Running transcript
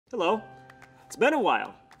Hello. It's been a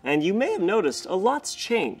while, and you may have noticed a lot's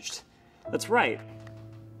changed. That's right.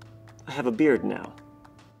 I have a beard now.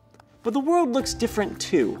 But the world looks different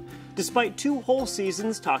too. Despite 2 whole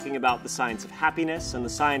seasons talking about the science of happiness and the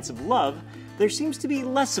science of love, there seems to be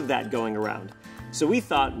less of that going around. So we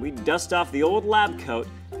thought we'd dust off the old lab coat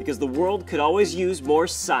because the world could always use more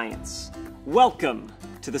science. Welcome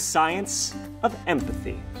to the science of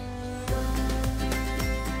empathy.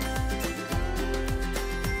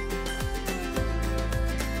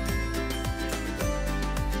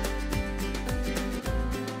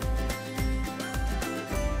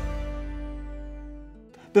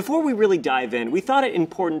 Before we really dive in, we thought it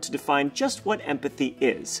important to define just what empathy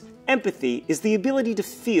is. Empathy is the ability to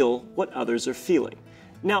feel what others are feeling.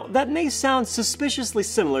 Now, that may sound suspiciously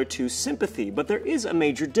similar to sympathy, but there is a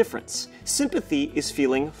major difference. Sympathy is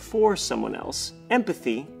feeling for someone else.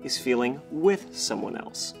 Empathy is feeling with someone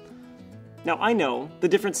else. Now, I know the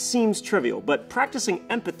difference seems trivial, but practicing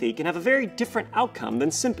empathy can have a very different outcome than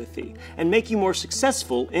sympathy and make you more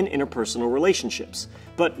successful in interpersonal relationships.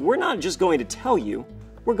 But we're not just going to tell you,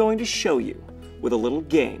 we're going to show you with a little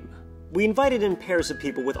game. We invited in pairs of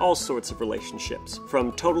people with all sorts of relationships,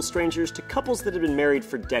 from total strangers to couples that have been married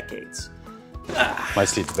for decades. My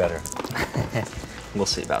seat's better. We'll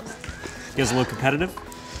see about that. You guys a little competitive?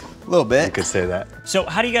 A little bit. You could say that. So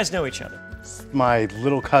how do you guys know each other? My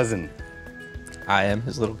little cousin. I am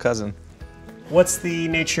his little cousin. What's the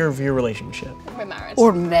nature of your relationship? We're married.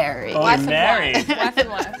 Or married. Oh, you're married. Wife and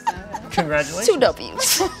wife. Congratulations. 2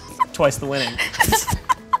 W's. Twice the winning.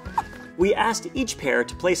 We asked each pair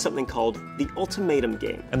to play something called the Ultimatum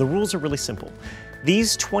game. And the rules are really simple.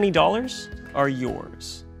 These $20 are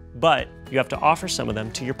yours, but you have to offer some of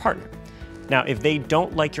them to your partner. Now, if they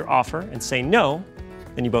don't like your offer and say no,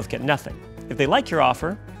 then you both get nothing. If they like your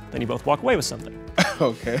offer, then you both walk away with something.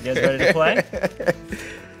 Okay. You guys ready to play?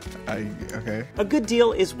 Okay. A good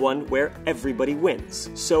deal is one where everybody wins.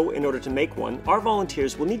 So in order to make one, our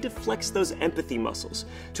volunteers will need to flex those empathy muscles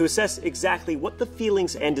to assess exactly what the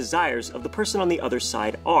feelings and desires of the person on the other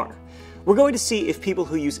side are. We're going to see if people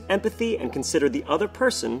who use empathy and consider the other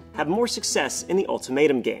person have more success in the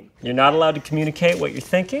ultimatum game. You're not allowed to communicate what you're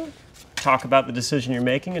thinking, talk about the decision you're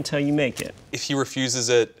making until you make it. If he refuses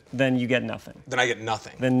it, then you get nothing. then I get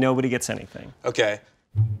nothing. Then nobody gets anything. Okay.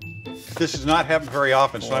 This does not happen very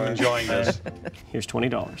often, so I'm enjoying this. Here's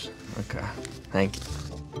 $20. Okay. Thank you.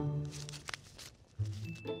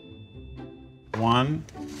 1,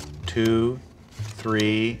 2,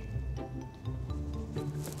 3.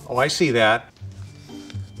 Oh, I see that.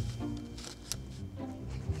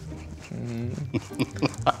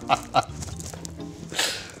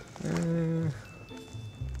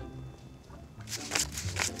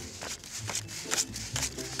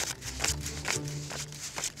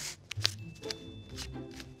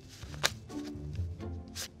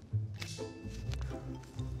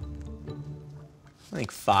 I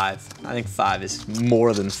think 5. I think 5 is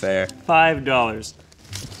more than fair. $5.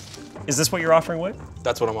 Is this what you're offering, Whit?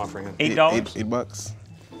 That's what I'm offering him. $8? $8.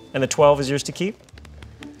 And the 12 is yours to keep?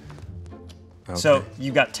 Okay. So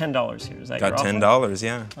you got $10 here. Is that Got your offer? $10,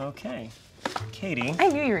 yeah. Okay. Katie. I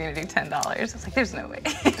knew you were gonna do $10. I was like, there's no way.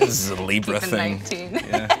 This is a Libra Keeping thing. 19.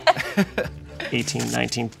 Yeah. 18,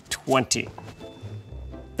 19, 20.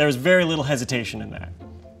 There's very little hesitation in that.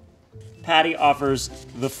 Patty offers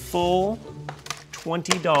the full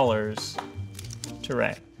 $20 to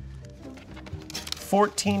Ray.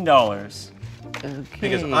 $14. Okay.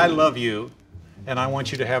 Because I love you, and I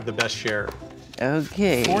want you to have the best share.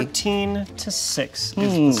 Okay. 14 to 6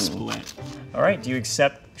 is the split. All right, do you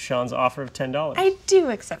accept Sean's offer of $10? I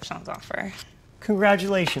do accept Sean's offer.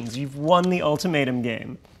 Congratulations, you've won the ultimatum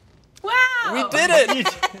game. Wow! We did it!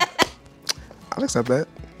 I'll accept that.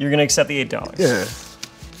 You're gonna accept the $8. Yeah.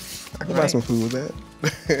 I can buy some food with that.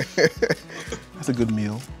 That's a good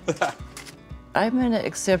meal. I'm gonna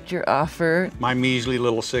accept your offer. My measly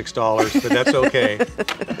little $6, but that's okay.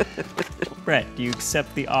 Brett, do you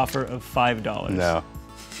accept the offer of $5? No.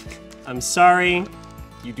 I'm sorry,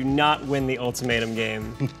 you do not win the ultimatum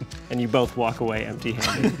game, and you both walk away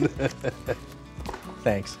empty-handed.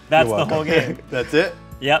 Thanks. That's You're the whole game. That's it?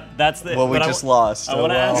 Yep, that's the. Well, we but just lost. I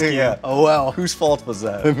want to ask you. Yeah. Oh, well. Whose fault was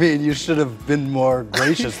that? I mean, you should have been more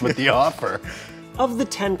gracious with the offer. Of the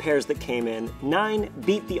 10 pairs that came in, 9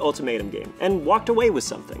 beat the ultimatum game and walked away with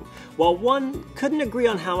something, while 1 couldn't agree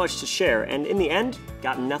on how much to share and in the end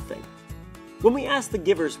got nothing. When we asked the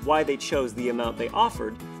givers why they chose the amount they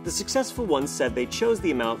offered, the successful ones said they chose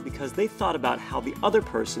the amount because they thought about how the other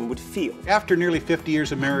person would feel. After nearly 50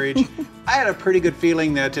 years of marriage, I had a pretty good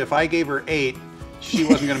feeling that if I gave her 8, she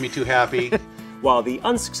wasn't going to be too happy. while the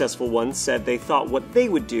unsuccessful ones said they thought what they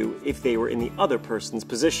would do if they were in the other person's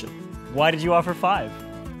position. Why did you offer 5?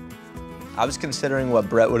 I was considering what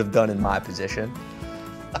Brett would have done in my position.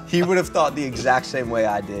 He would have thought the exact same way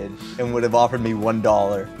I did and would have offered me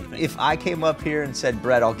 $1. If I came up here and said,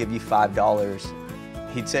 Brett, I'll give you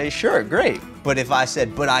 $5, he'd say, sure, great. But if I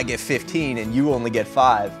said, but I get 15 and you only get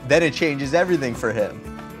 5, then it changes everything for him.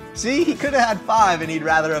 See, he could have had 5 and he'd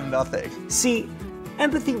rather have nothing. See,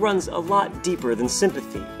 empathy runs a lot deeper than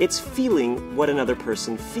sympathy. It's feeling what another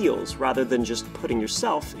person feels rather than just putting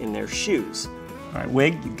yourself in their shoes. All right,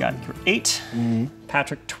 Wig, you got your 8.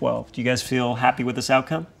 Patrick, 12. Do you guys feel happy with this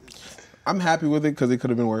outcome? I'm happy with it because it could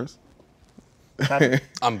have been worse.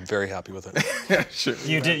 I'm very happy with it. Sure.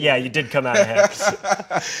 You did, yeah, you did come out ahead.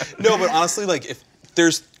 No, but honestly, like, if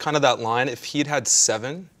there's kind of that line, if he'd had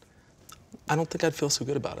 7, I don't think I'd feel so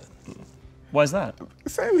good about it. Why is that?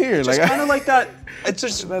 Same here. Just like, kind of like that. It's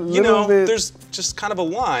just, you know, there's just kind of a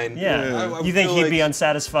line. Yeah. I You think feel he'd like, be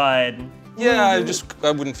unsatisfied? Yeah,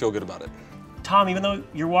 I wouldn't feel good about it. Tom, even though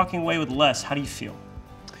you're walking away with less, how do you feel?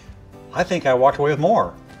 I think I walked away with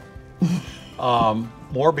more.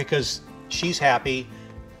 More because she's happy,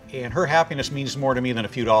 and her happiness means more to me than a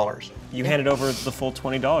few dollars. You handed over the full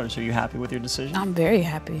 $20. Are you happy with your decision? I'm very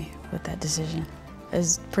happy with that decision.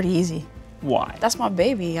 It's pretty easy. Why? That's my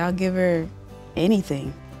baby. I'll give her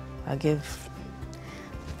anything. I'll give...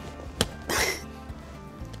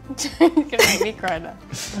 You're gonna make me cry now.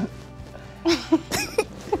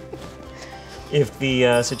 If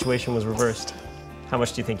the situation was reversed, how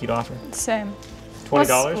much do you think you'd offer? Same.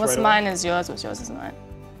 $20 What's right mine is yours, what's yours is mine.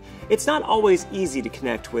 It's not always easy to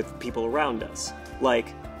connect with people around us, like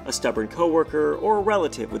a stubborn coworker or a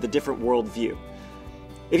relative with a different worldview.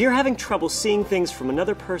 If you're having trouble seeing things from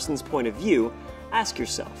another person's point of view, ask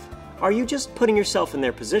yourself, are you just putting yourself in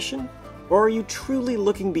their position? Or are you truly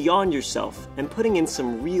looking beyond yourself and putting in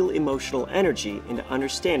some real emotional energy into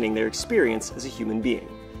understanding their experience as a human being?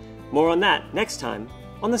 More on that next time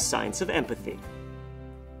on The Science of Empathy.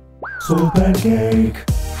 SoulPancake.